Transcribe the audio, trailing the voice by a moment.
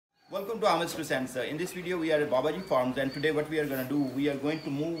Welcome to Ahmed's Presents. In this video we are at Babaji Farms, and today what we are going to do, we are going to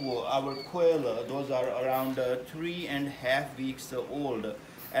move our quail. Those are around 3.5 weeks old,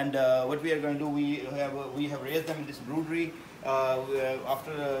 and what we are going to do, we have raised them in this broodery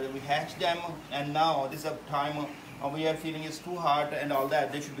after we hatched them, and now this is a time we are feeling it's too hot and all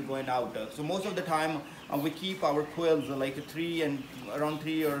that, they should be going out. So most of the time we keep our quails like around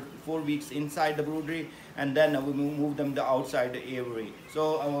 3 or 4 weeks inside the broodery, and then we move them to outside the aviary.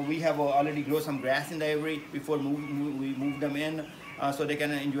 So we have already grown some grass in the aviary before we move them in, so they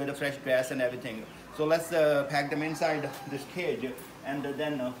can enjoy the fresh grass and everything. So let's pack them inside this cage, and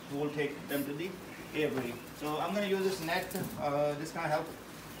then we'll take them to the aviary. So I'm going to use this net. This kind of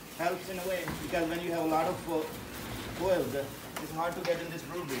helps in a way, because when you have a lot of quails, it's hard to get in this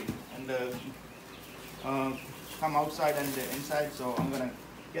broodery and come outside and inside. So I'm gonna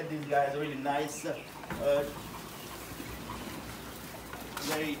get these guys really nice,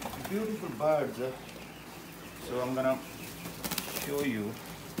 very beautiful birds. So I'm gonna show you.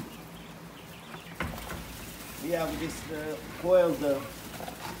 We have these quails.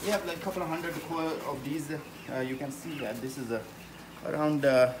 We have like a couple of hundred quail of these. You can see that this is around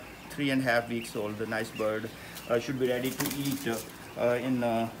 3.5 weeks old. A nice bird. Should be ready to eat in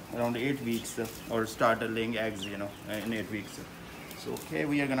around 8 weeks, or start laying eggs, in 8 weeks. So okay,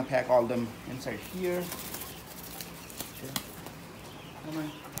 we are gonna pack all them inside here. Okay. Come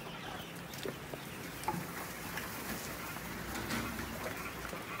on.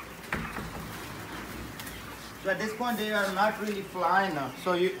 So at this point they are not really flying,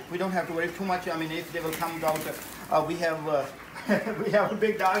 so we don't have to worry too much. I mean, if they will come out, we have we have a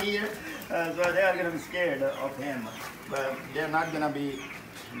big dog here, so they are going to be scared of him, but they're not going to be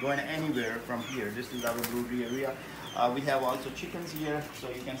going anywhere from here. This is our broodery area. We have also chickens here, so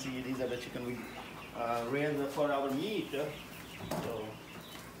you can see these are the chicken we raise for our meat.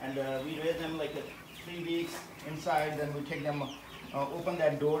 We raise them like 3 weeks inside, then we take them, open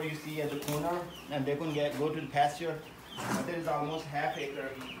that door you see at the corner, and they can go to the pasture. There is almost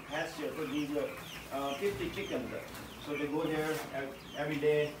half-acre pasture for these 50 chickens. So they go there every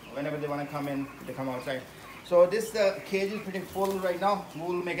day. Whenever they want to come in, they come outside. So this cage is pretty full right now.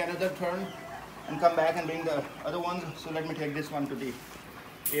 We'll make another turn and come back and bring the other ones. So let me take this one to the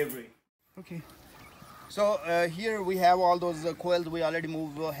aviary. Okay. So here we have all those quails. We already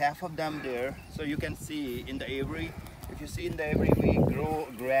moved half of them there. So you can see in the aviary. If you see in the aviary, we grow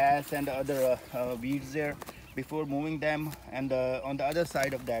grass and other weeds there before moving them. And on the other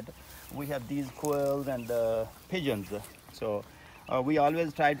side of that, we have these quails and pigeons. So we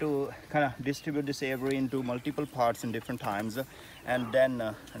always try to kind of distribute this aviary into multiple parts in different times, and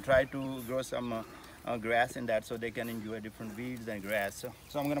then try to grow some grass in that, so they can enjoy different weeds and grass.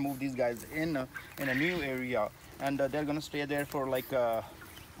 So I'm gonna move these guys in a new area, and they're gonna stay there for like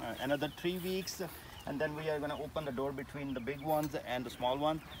another 3 weeks, and then we are gonna open the door between the big ones and the small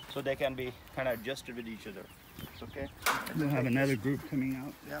ones, so they can be kind of adjusted with each other. It's okay. We'll have another group coming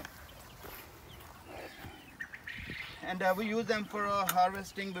out. Yeah. And we use them for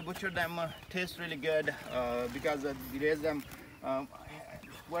harvesting. We butcher them. Taste really good because we raise them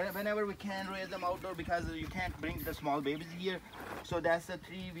whenever we can, raise them outdoor, because you can't bring the small babies here. So that's a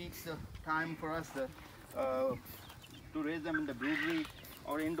 3 weeks time for us to raise them in the broodery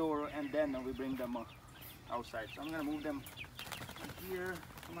or indoor, and then we bring them outside. So I'm gonna move them here.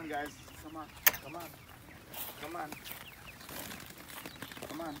 Come on, guys. Come on. Come on. Come on.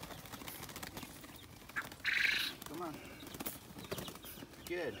 Come on. Come on.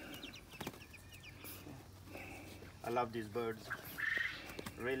 Good. I love these birds.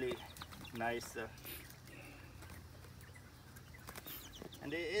 Really nice.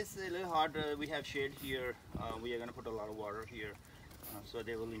 And it is a little hard. We have shade here. We are going to put a lot of water here, so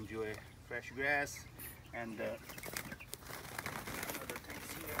they will enjoy fresh grass and other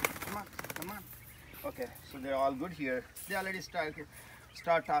things here. Come on, come on. Okay, so they're all good here. They already start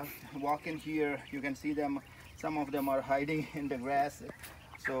walking here. You can see them. Some of them are hiding in the grass,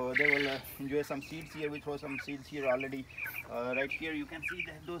 so they will enjoy some seeds here. We throw some seeds here already. Right here you can see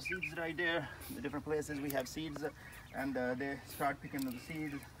that those seeds right there. The different places we have seeds, and they start picking the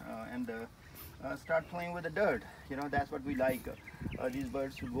seeds and start playing with the dirt. That's what we like. These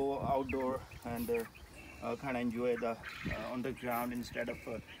birds to go outdoor and kind of enjoy the on the ground instead of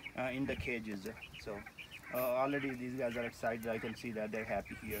in the cages. So already these guys are excited. I can see that they're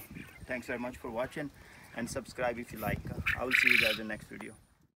happy here. Thanks very much for watching, and subscribe if you like. I will see you guys in the next video.